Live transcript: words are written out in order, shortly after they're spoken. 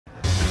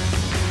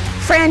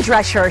Fran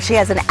Drescher, she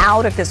has an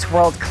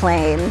out-of-this-world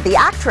claim. The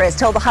actress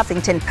told the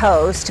Huffington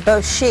Post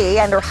both she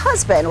and her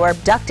husband were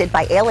abducted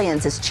by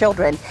aliens as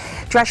children.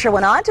 Drescher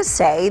went on to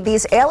say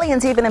these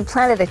aliens even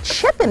implanted a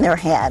chip in their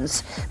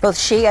hands. Both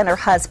she and her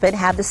husband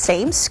have the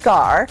same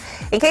scar.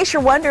 In case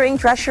you're wondering,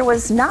 Drescher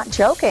was not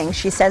joking.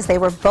 She says they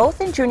were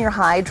both in junior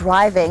high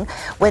driving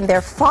with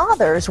their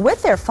fathers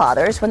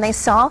when they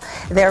saw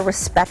their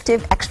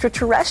respective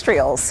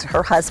extraterrestrials.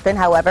 Her husband,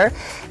 however,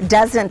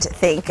 doesn't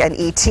think an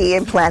ET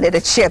implanted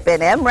a chip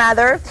in him.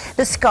 Rather,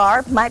 the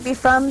scar might be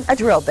from a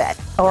drill bit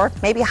or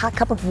maybe a hot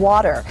cup of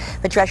water.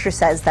 But Drescher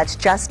says that's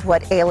just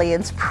what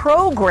aliens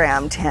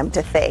programmed him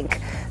to think.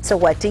 So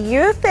what do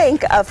you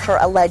think of her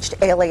alleged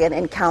alien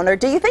encounter?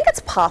 Do you think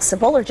it's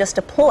possible or just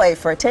a ploy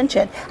for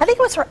attention? I think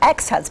it was her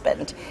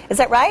ex-husband. Is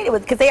that right? It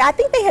was because I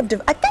think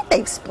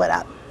they've split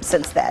up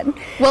since then.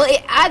 Well,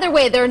 either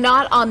way, they're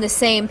not on the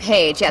same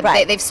page. Yeah,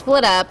 right. They've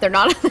split up. They're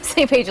not on the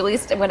same page, at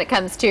least when it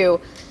comes to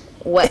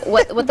what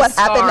the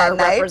star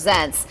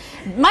represents.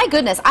 My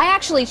goodness, I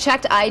actually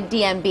checked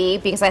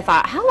IDMB because I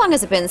thought, how long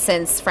has it been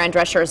since Fran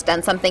Drescher has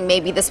done something?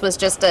 Maybe this was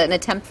just an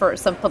attempt for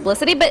some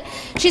publicity, but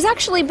she's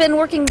actually been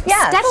working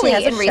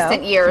steadily in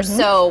recent years.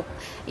 So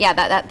yeah,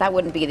 that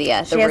wouldn't be the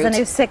She has a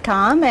new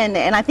sitcom,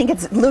 and I think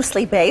it's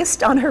loosely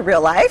based on her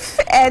real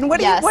life. And what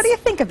do you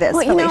think of this,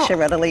 Felicia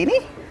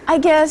Rodolini? I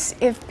guess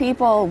if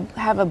people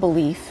have a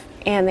belief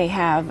and they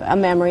have a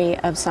memory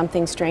of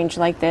something strange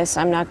like this,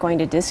 I'm not going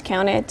to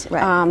discount it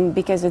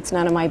because it's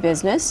none of my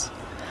business.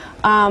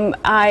 And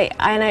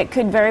it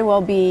could very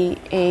well be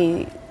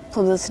a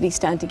publicity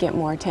stunt to get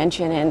more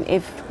attention.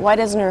 And why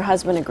doesn't her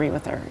husband agree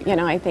with her? You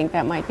know, I think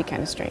that might be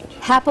kind of strange.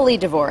 Happily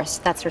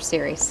Divorced. That's her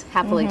series.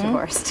 Happily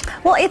Divorced.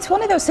 Well, it's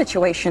one of those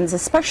situations,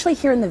 especially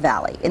here in the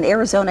Valley, in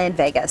Arizona and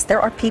Vegas. There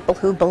are people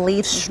who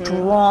believe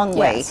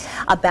strongly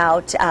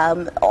about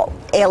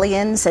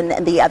aliens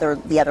and the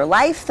other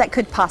life that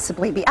could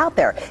possibly be out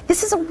there.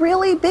 This is a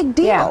really big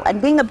deal,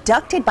 and being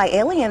abducted by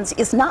aliens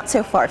is not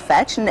so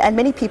far-fetched, and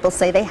many people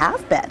say they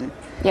have been.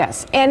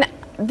 Yes, and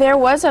there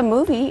was a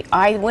movie,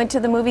 I went to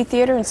the movie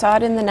theater and saw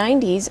it in the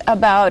 90s,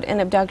 about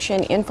an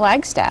abduction in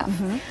Flagstaff.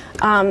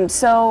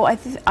 So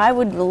I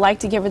would like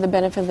to give her the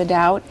benefit of the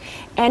doubt.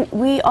 And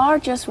we are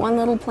just one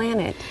little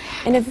planet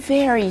in a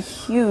very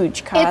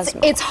huge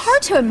cosmos. It's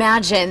hard to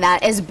imagine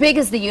that as big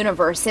as the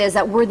universe is,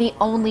 that we're the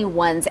only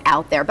ones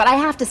out there. But I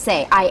have to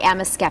say, I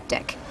am a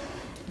skeptic.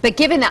 But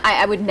given that,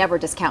 I would never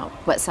discount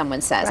what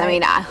someone says. I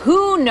mean,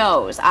 who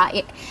knows?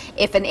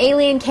 If an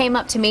alien came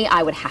up to me,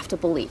 I would have to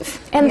believe.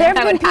 And there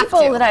have been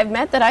people that I've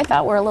met that I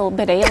thought were a little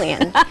bit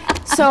alien.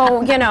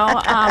 So, you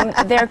know,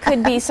 there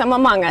could be some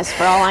among us,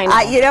 for all I know.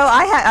 You know,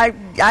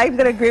 I'm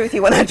going to agree with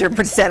you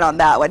 100% on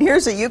that one.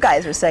 Here's what you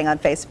guys are saying on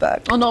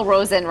Facebook. Well, Noel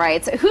Rosen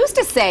writes, who's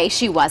to say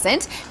she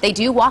wasn't? They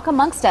do walk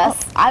amongst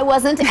us. I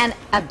wasn't an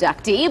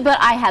abductee, but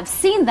I have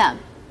seen them.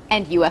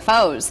 And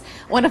UFOs.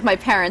 One of my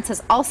parents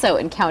has also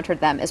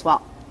encountered them as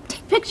well.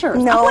 Take pictures.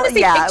 No, I want to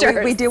see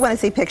pictures. We do want to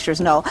see pictures.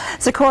 No.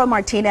 Socorro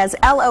Martinez,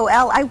 LOL,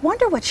 I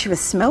wonder what she was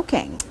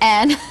smoking.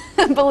 And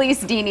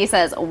Felice Dini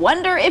says,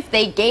 wonder if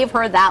they gave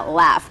her that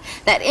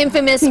laugh. That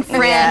infamous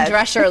Fran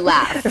Drescher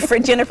laugh. For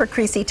Jennifer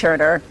Creasy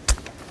Turner.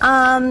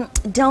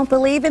 Don't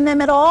believe in them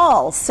at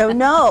all. So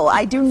no,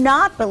 I do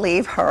not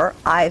believe her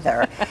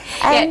either.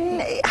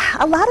 And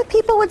a lot of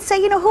people would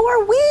say, you know, who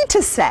are we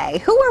to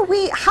say? Who are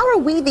we? How are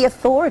we the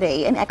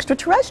authority in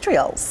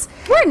extraterrestrials?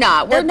 We're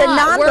not. We're the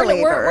not.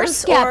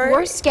 Non-believers.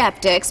 We're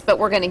skeptics, but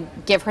we're going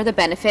to give her the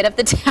benefit of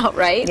the doubt,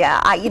 right?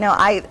 Yeah,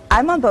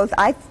 I'm on both.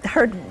 I've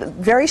heard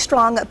very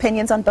strong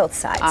opinions on both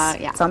sides.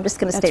 So I'm just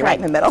going to stay right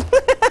in the middle.